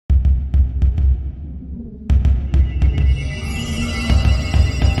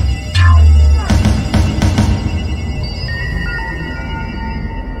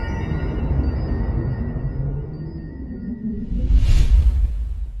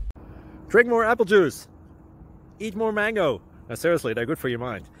Drink more apple juice. Eat more mango. Now, seriously, they're good for your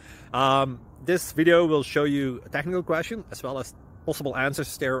mind. This video will show you a technical question as well as possible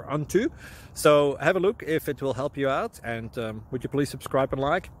answers thereunto. So have a look if it will help you out, and would you please subscribe and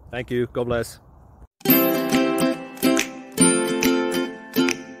like? Thank you. God bless.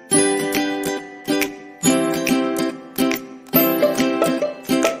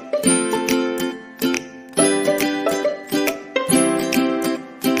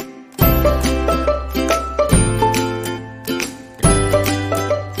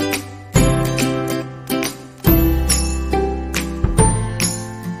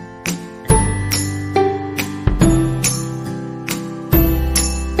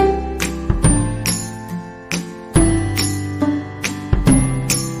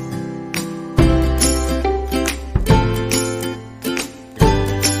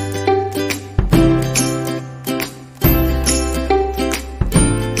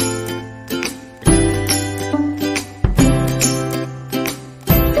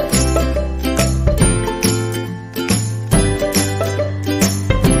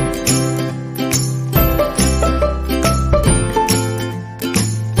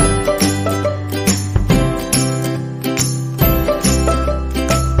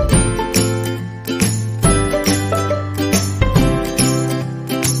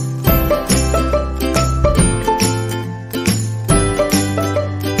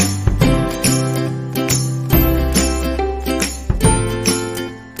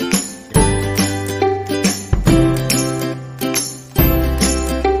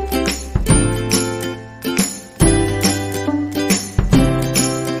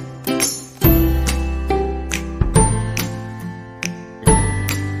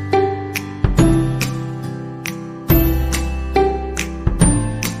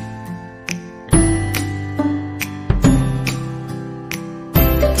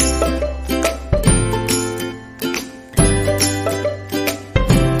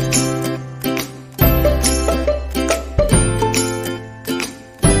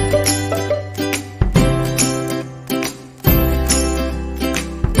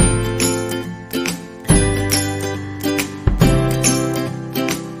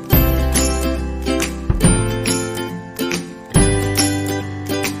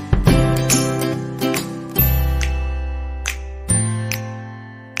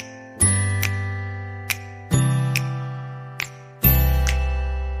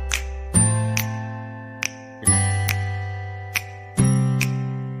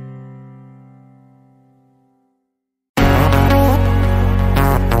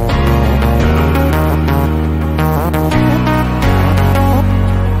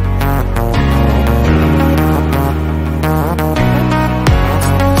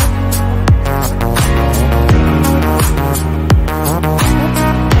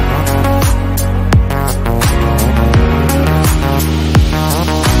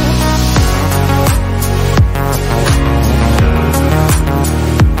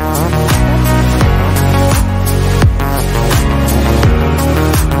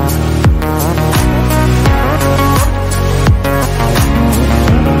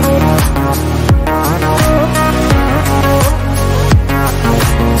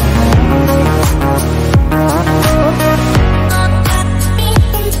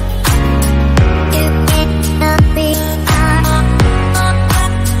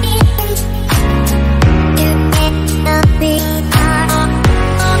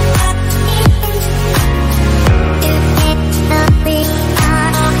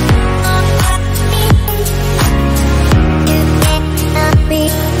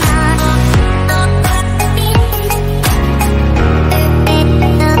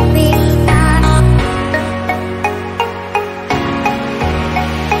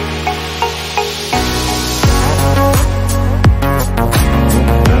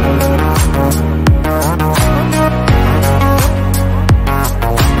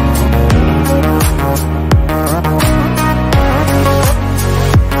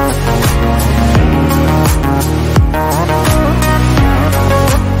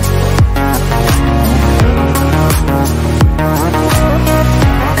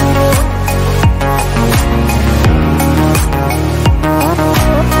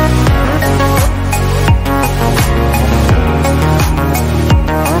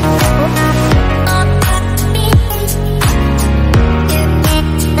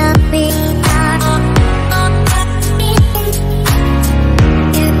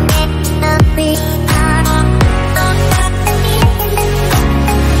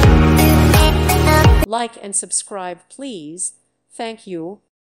 Like and subscribe, please. Thank you.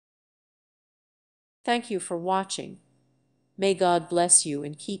 Thank you for watching. May God bless you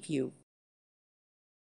and keep you.